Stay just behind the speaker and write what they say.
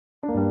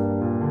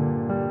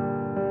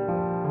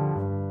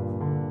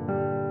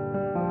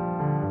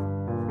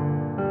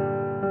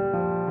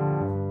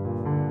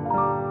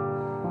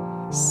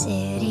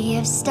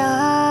of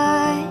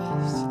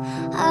stars,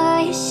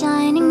 are you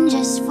shining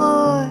just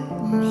for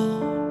me?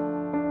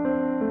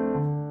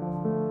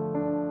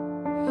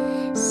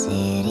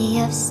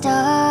 City of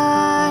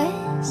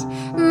stars,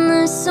 and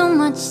there's so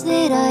much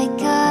that I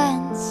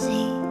can't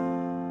see.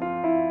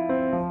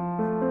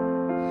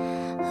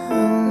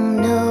 Who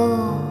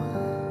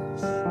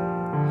knows?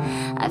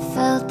 I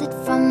felt it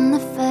from the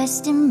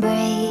first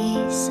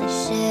embrace I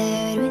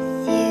shared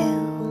with you,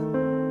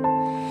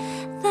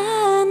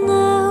 that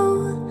now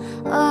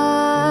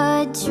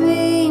our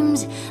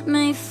dreams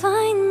may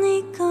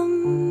finally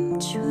come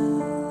true.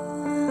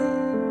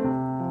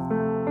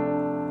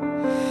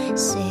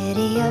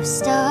 City of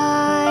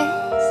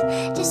stars,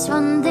 just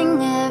one thing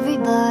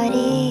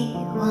everybody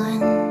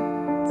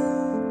wants.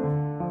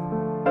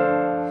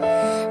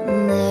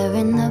 They're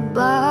in the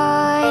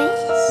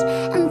bars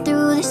and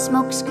through the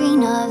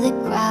smokescreen of the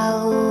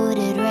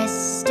crowded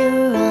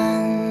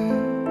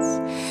restaurants.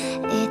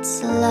 It's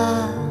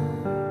love.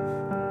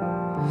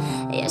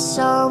 Yes,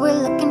 all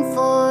we're looking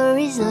for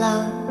is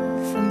love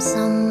from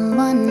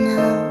someone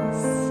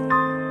else.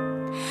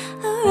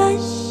 A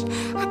rush,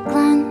 a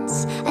glance,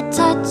 a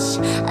touch,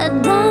 a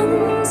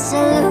dance, a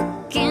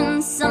look in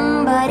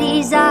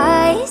somebody's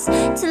eyes,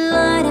 to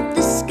light up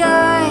the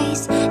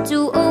skies, to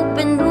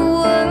open the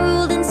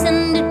world and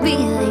send it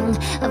reeling.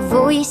 A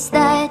voice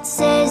that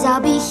says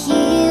I'll be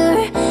here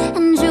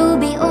and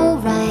you'll be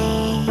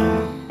alright.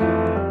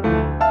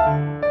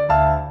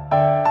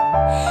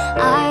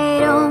 I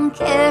don't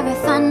care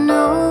if I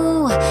know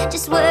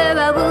just where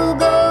I will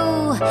go,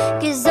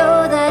 'cause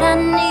all that I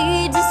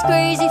need is this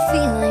crazy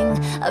feeling,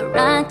 a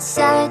right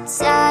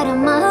side of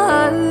my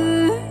heart.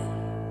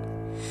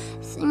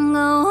 Think I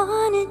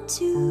wanted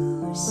to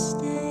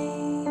stay.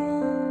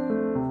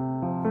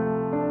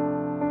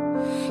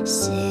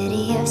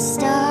 City of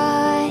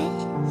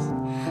stars,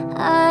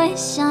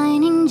 eyes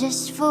shining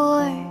just for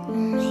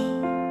me.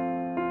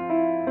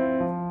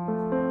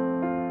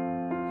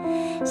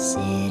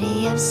 City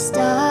of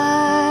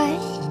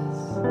stars,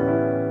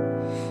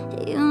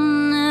 you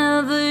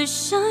never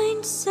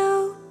shine so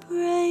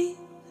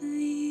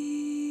brightly.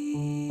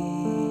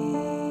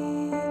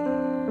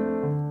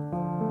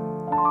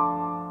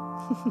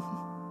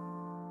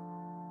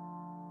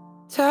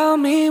 Tell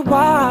me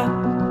why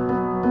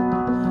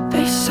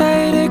they say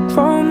that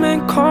grown men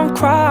can't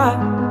cry,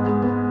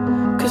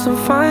 'cause I'm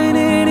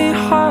finding it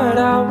hard,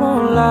 I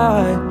won't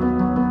lie,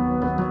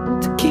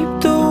 to keep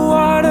the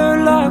water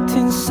locked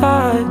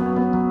inside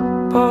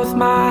both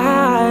my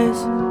eyes.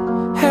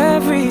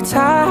 Every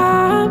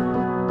time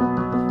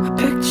I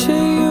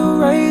picture you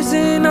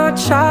raising a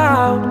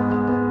child,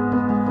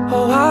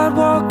 oh, I'd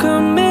walk a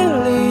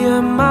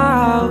million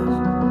miles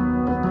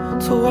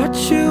to watch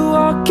you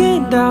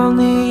walking down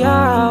the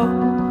aisle.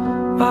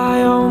 My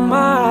oh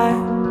my,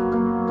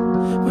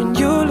 when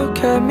you look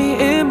at me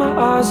in my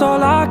eyes,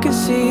 all I can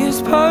see is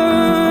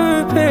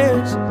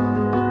purpose.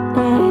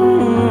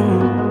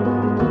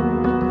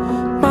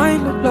 Might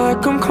look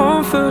like I'm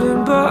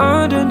confident, but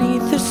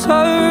underneath the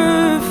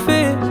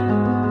surface,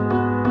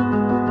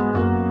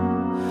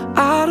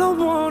 I don't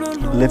wanna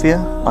lose. Livia,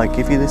 I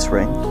give you this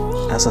ring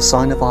as a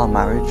sign of our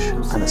marriage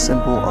and a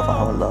symbol of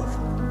our love.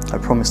 I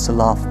promise to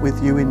laugh with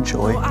you in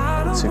joy,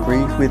 to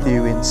grieve with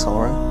you in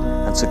sorrow,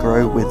 and to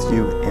grow with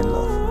you in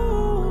love,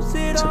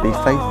 to be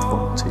faithful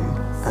to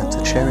and to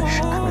cherish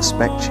and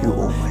respect you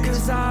always,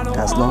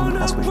 as long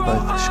as we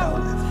both shall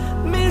live.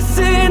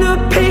 Missing a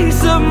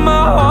piece of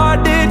my heart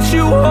that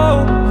you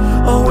hold.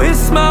 Oh,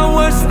 it's my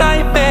worst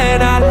nightmare,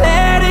 not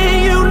letting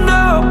you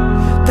know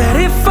that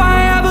if I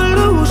ever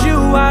lose you,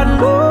 I'd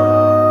lose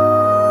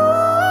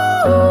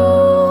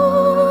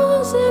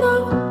it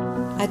all.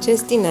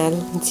 Acest inel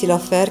ți-l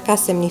ofer ca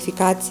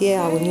semnificație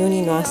a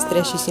uniunii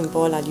noastre și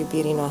simbol al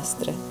iubirii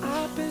noastre.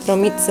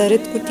 Promit să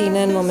râd cu tine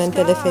în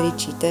momentele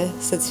fericite,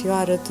 să-ți fiu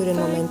alături în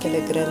momentele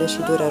grele și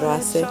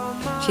dureroase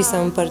și să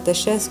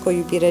împărtășesc o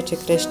iubire ce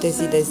crește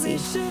zi de zi.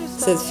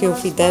 Să-ți fiu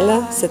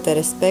fidelă, să te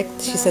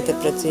respect și să te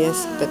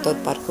prețuiesc pe tot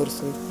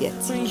parcursul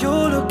vieții. When you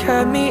look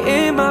at me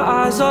in my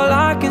eyes, all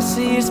I can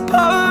see is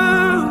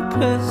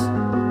purpose.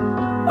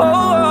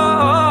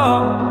 Oh,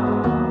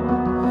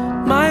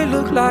 might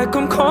look like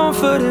I'm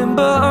confident,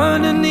 but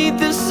underneath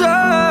the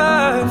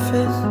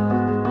surface,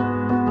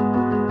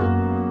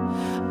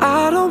 I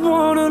don't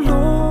wanna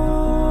lose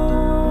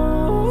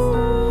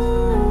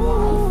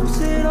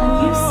it all. And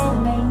you still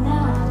may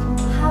now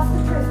have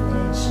the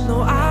privilege. No,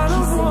 I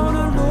don't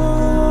wanna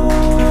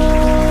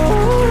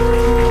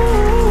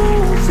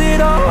lose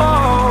it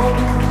all.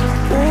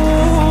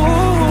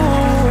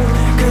 Ooh,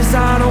 'cause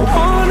I don't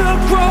wanna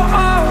grow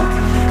up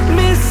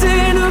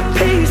missing a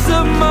piece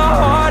of my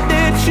heart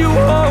that you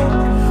hold.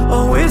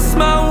 Oh, it's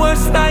my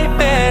worst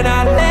nightmare,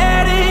 not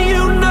letting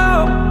you know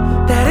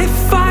that if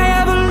I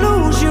ever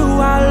lose you,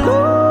 I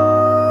lose.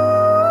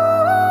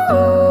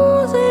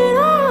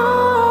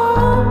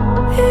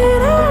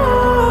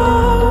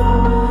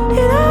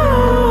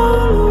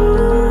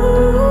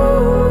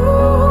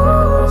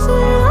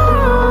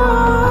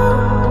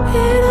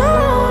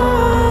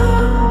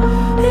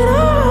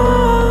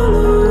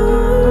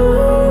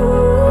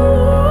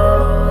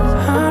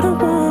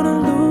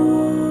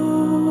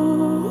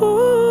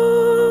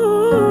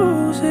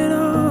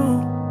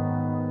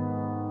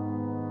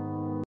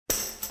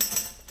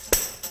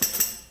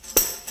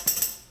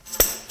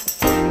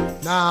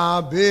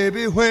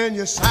 baby, when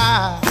you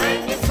sigh,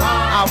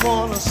 I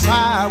wanna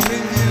sigh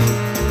with you.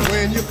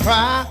 When you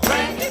cry,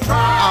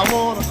 I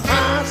wanna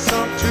cry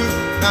some too.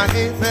 Now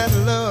ain't that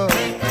love?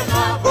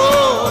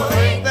 Oh,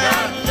 ain't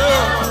that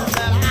love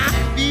that I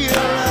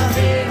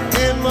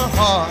feel in my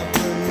heart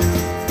for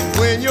you?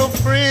 When your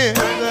friends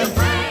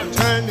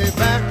turn their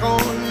back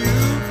on you,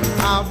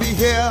 I'll be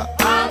here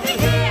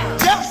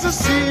just to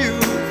see you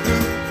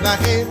through. Now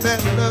ain't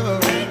that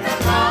love? Ain't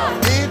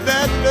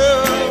that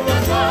love?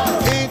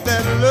 Ain't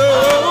that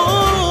love?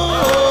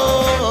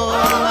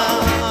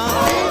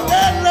 Ain't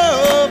that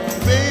love,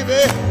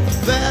 baby,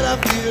 that I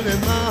feel in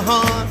my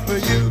heart for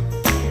you?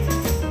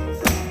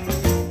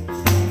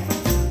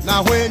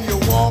 Now when you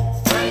walk,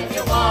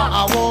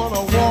 I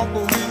wanna walk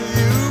with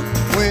you.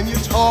 When you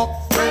talk,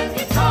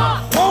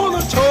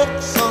 wanna talk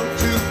some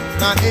too.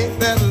 Now ain't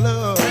that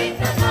love?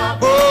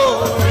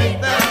 Oh,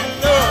 ain't that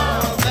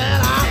love that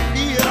I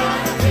feel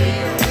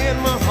in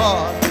my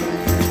heart for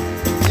you?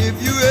 If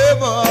you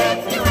ever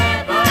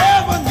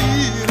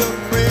need a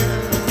friend,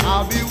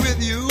 I'll be with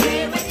you.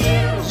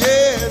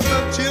 Yes,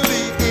 until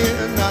the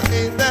end. Now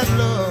ain't that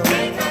love?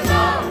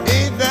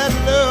 Ain't that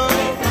love?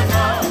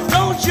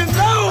 Don't you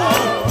know,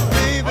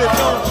 baby,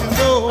 don't you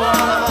know?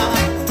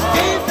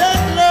 Ain't that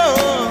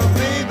love,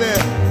 baby,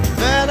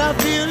 that I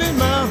feel in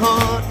my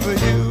heart for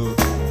you?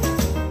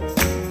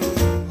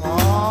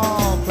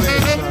 Oh,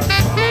 please,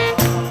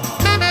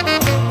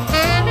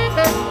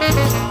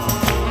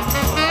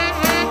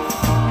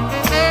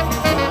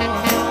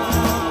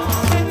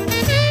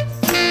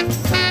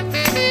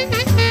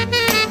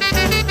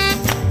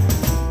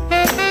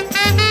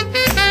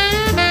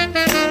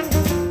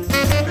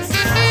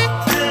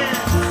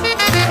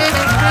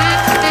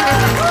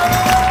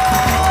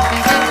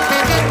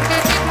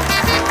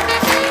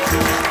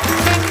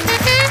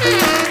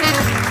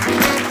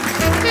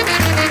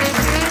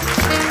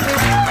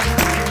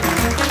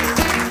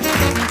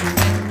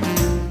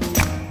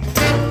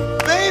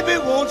 baby,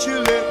 won't you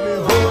let me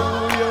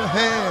hold your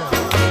hand?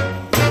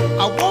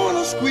 I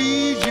wanna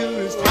squeeze you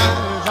as tight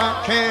as I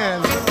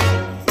can.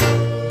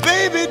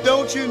 Baby,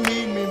 don't you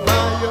need me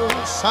by your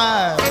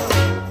side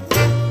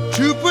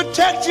to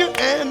protect you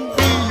and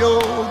be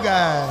your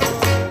guide?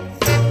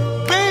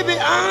 Baby,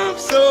 I'm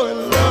so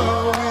in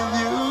love with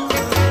you.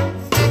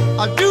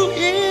 I'll do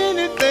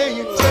anything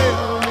you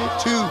tell me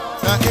to.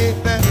 Now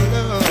ain't that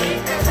love?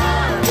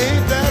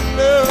 Ain't that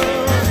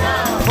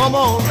love? Come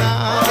on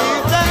now,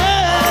 ain't that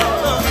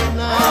love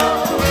now?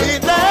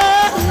 Ain't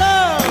that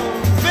love,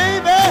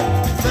 baby,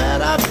 that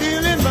I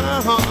feel in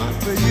my heart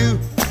for you?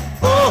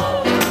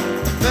 Oh,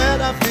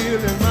 that I feel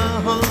in my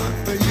heart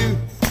for you.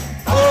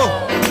 Oh,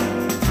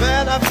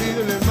 that I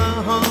feel in my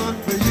heart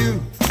for you.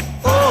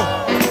 Oh,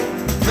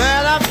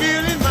 that I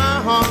feel in my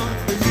heart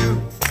for you.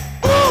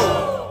 Oh.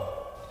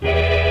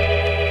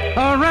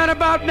 Right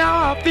about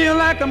now, I feel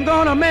like I'm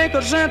gonna make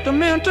a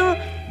sentimental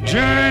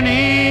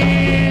journey.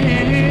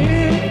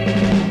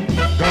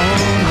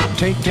 Gonna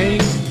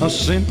take a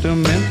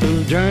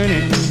sentimental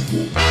journey.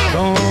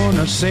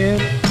 Gonna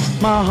set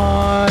my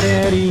heart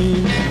at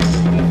ease.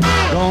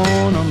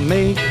 Gonna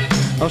make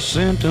a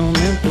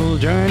sentimental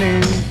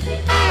journey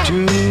to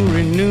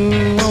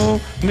renew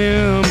old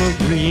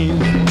memories.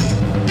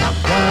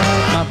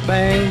 Got my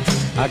bags,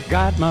 I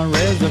got my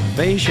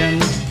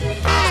reservation.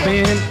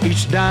 Spent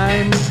each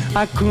dime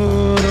I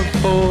could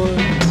afford.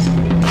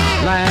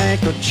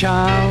 Like a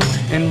child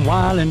in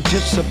wild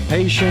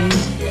anticipation.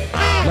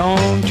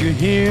 Don't you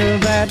hear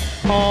that?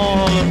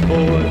 All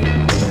aboard.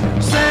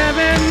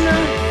 7,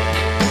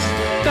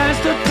 that's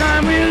the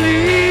time we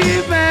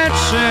leave at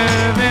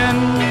 7.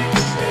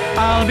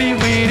 I'll be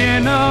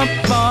waiting up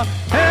for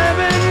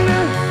heaven,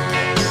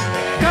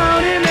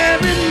 counting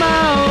every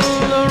mile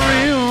the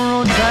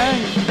railroad track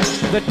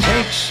that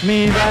takes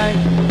me back.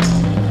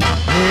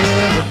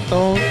 Never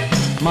thought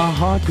my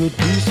heart could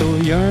be so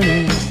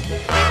yearning.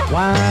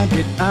 Why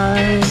did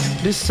I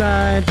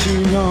decide to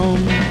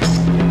roam?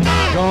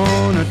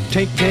 Gonna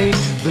take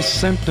the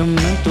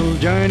sentimental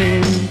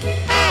journey.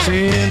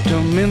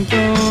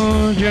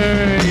 Sentimental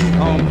journey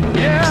home.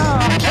 Yeah!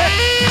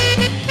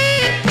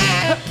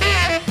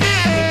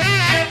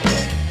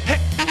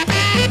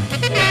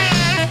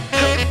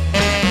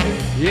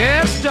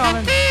 Yes,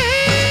 darling.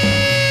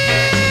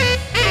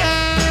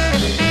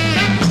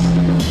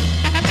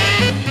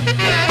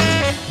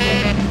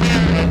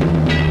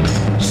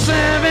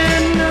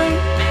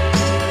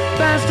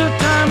 That's the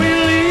time we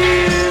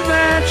leave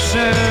at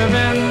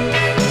 7.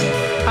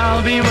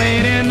 I'll be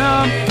waiting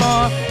up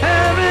for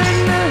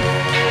heaven,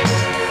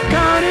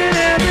 counting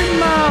every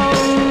mile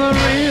the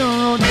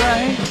railroad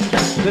track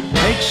that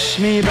takes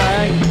me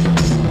back.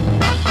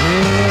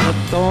 Never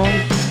thought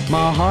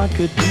my heart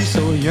could be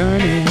so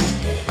yearning.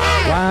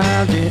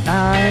 Why did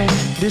I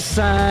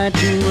decide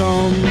to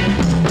roam?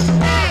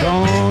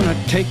 Gonna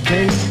take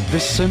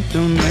this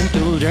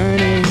sentimental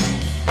journey.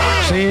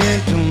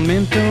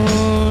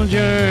 Sentimental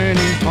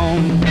journey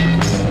home.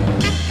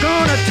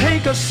 Gonna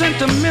take a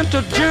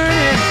sentimental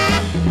journey